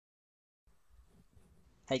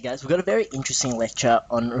Hey guys, we've got a very interesting lecture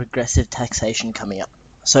on regressive taxation coming up.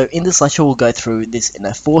 So in this lecture we'll go through this in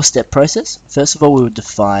a four-step process. First of all, we will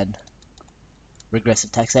define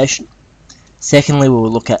regressive taxation. Secondly, we will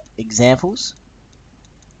look at examples.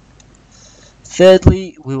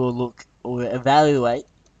 Thirdly, we will evaluate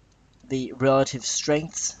the relative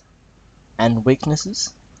strengths and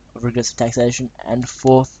weaknesses of regressive taxation. And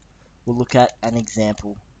fourth, we'll look at an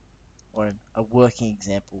example, or a working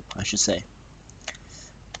example, I should say,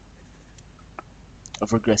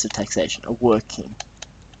 of regressive taxation, a working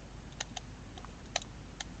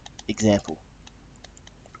example.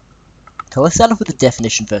 So let's start off with the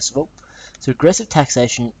definition first of all. So regressive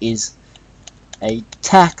taxation is a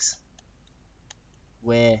tax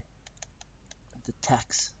where the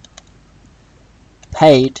tax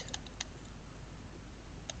paid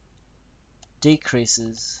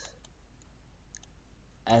decreases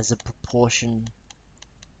as a proportion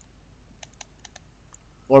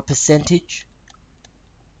or percentage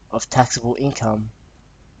of taxable income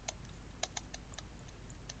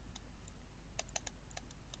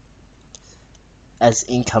as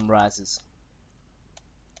income rises.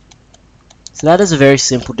 So that is a very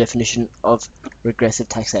simple definition of regressive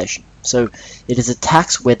taxation. So it is a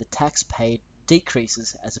tax where the tax paid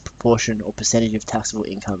decreases as a proportion or percentage of taxable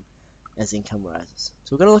income as income rises.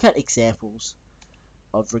 So we're going to look at examples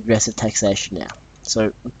of regressive taxation now.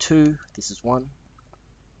 So 2, this is 1.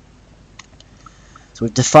 So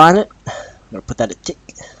we've defined it. I'm going to put that a tick.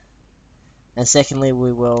 And secondly,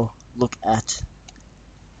 we will look at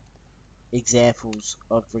examples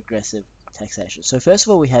of regressive taxation. So first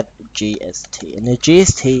of all, we have GST, and the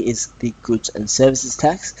GST is the goods and services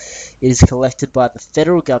tax. It is collected by the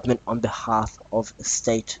federal government on behalf of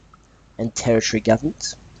state and territory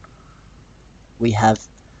governments. We have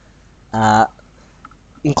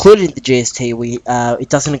included in the GST, it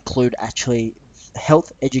doesn't include actually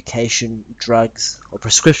health, education, drugs or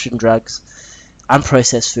prescription drugs,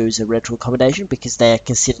 unprocessed foods and rental accommodation, because they are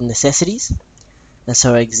considered necessities and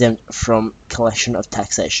so are exempt from collection of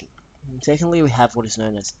taxation. And secondly, we have what is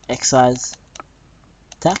known as excise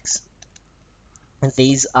tax, and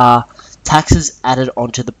these are taxes added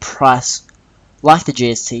onto the price, like the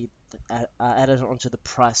GST, are added onto the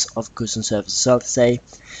price of goods and services. So let's say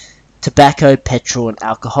tobacco, petrol and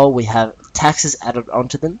alcohol, we have taxes added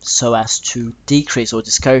onto them so as to decrease or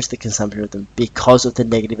discourage the consumption of them because of the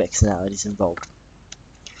negative externalities involved.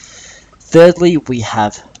 Thirdly, we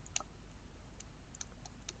have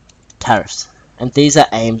tariffs, and these are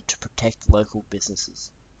aimed to protect local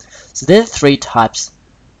businesses. So there are 3 types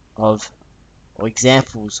of, or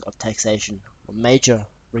examples of taxation, or major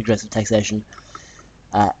regressive taxation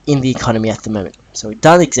in the economy at the moment. So we've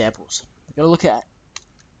done examples. We're going to look at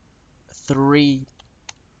 3.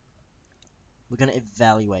 We're going to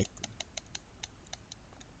evaluate them.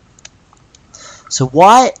 So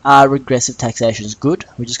why are regressive taxations good?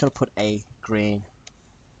 We're just going to put a green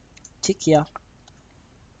tick here,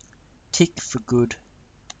 tick for good,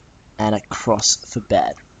 and a cross for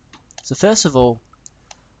bad. So first of all,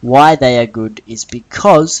 why they are good is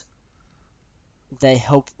because they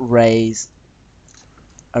help raise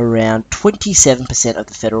around 27% of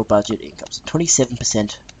the federal budget income. So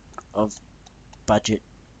 27% of budget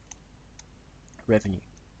revenue.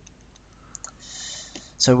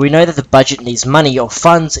 So we know that the budget needs money or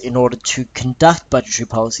funds in order to conduct budgetary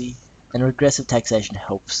policy, and regressive taxation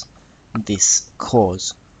helps this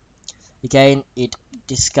cause. Again, it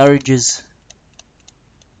discourages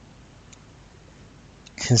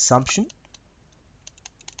consumption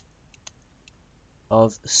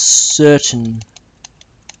of certain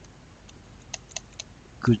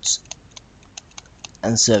goods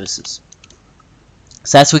and services.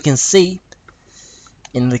 So as we can see,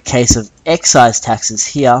 in the case of excise taxes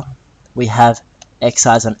here, we have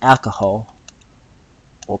excise on alcohol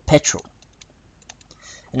or petrol.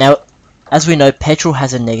 And now, as we know, petrol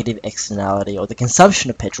has a negative externality, or the consumption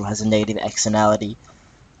of petrol has a negative externality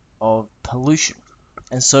of pollution.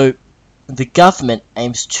 And so the government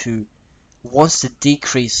wants to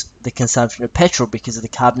decrease the consumption of petrol because of the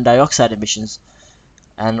carbon dioxide emissions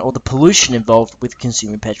and all the pollution involved with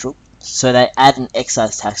consuming petrol. So they add an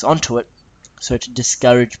excise tax onto it, so to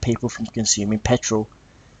discourage people from consuming petrol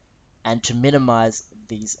and to minimize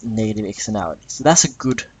these negative externalities. So that's a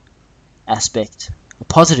good aspect, a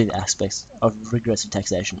positive aspect of regressive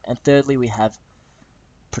taxation. And thirdly, we have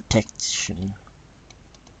protection,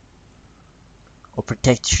 or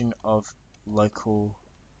protection of local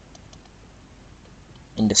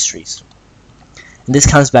industries. And this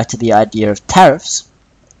comes back to the idea of tariffs,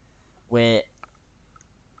 where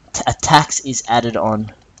a tax is added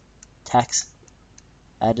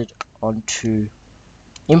onto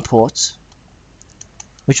imports,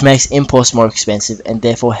 which makes imports more expensive and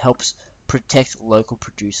therefore helps protect local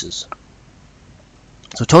producers.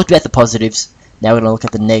 So we talked about the positives, now we're going to look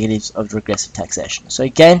at the negatives of regressive taxation. So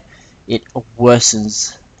again, it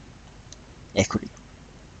worsens equity.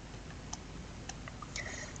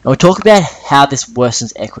 And we'll talk about how this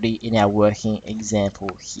worsens equity in our working example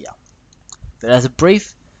here. But as a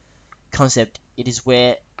brief concept, it is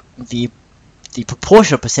where the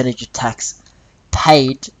proportion or percentage of tax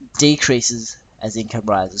paid decreases as income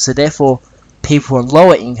rises. So therefore, people on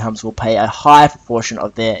lower incomes will pay a higher proportion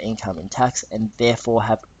of their income in tax and therefore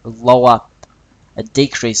have a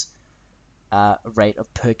decreased rate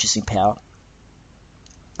of purchasing power.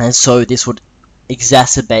 And so this would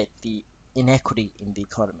exacerbate the inequity in the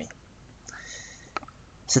economy.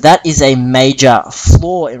 So that is a major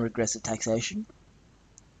flaw in regressive taxation,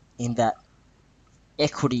 in that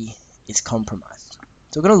equity is compromised.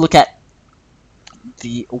 So we're going to look at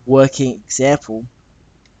the working example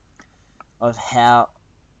of how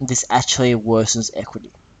this actually worsens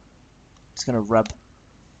equity. Just going to rub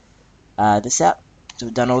this out. So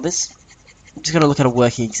we've done all this. I'm just going to look at a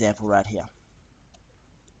working example right here.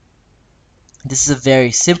 This is a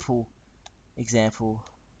very simple example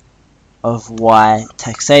of why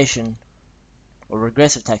taxation or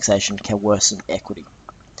regressive taxation can worsen equity.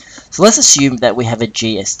 So let's assume that we have a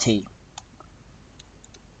GST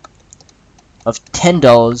of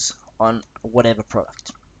 $10 on whatever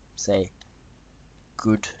product, say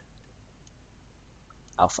good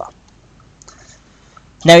alpha.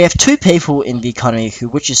 Now we have two people in the economy who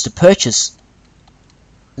wishes to purchase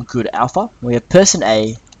good alpha. We have person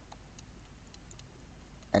A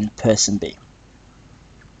and person B.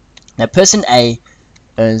 Now person A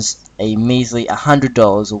earns a measly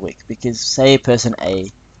 $100 a week because say person A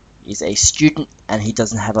is a student and he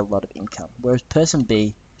doesn't have a lot of income, whereas person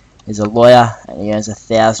B is a lawyer and he earns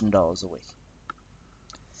 $1,000 a week.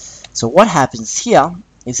 So what happens here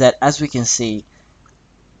is that, as we can see,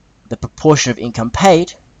 the proportion of income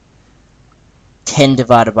paid, 10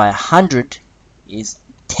 divided by 100 is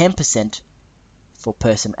 10% for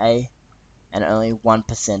person A and only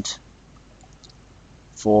 1%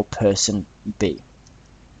 for person B.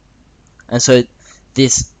 And so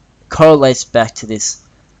this correlates back to this,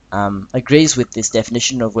 agrees with this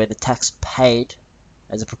definition of where the tax paid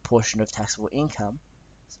as a proportion of taxable income,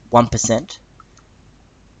 1%,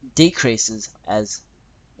 decreases as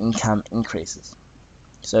income increases.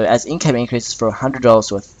 So as income increases from $100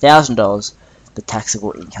 to $1,000, the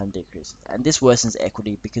taxable income decreases. And this worsens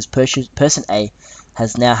equity because person A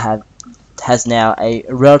has now a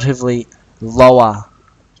relatively lower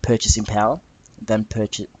purchasing power than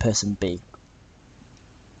person B.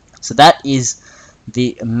 So that is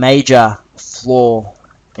the major flaw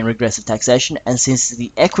in regressive taxation, and since the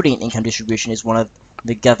equity in income distribution is one of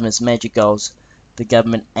the government's major goals, the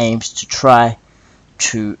government aims to try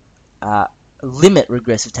to limit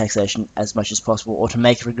regressive taxation as much as possible, or to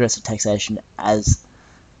make regressive taxation as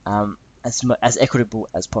equitable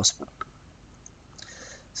as possible.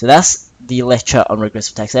 So that's the lecture on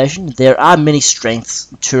regressive taxation. There are many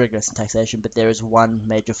strengths to regressive taxation, but there is one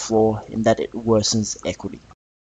major flaw in that it worsens equity.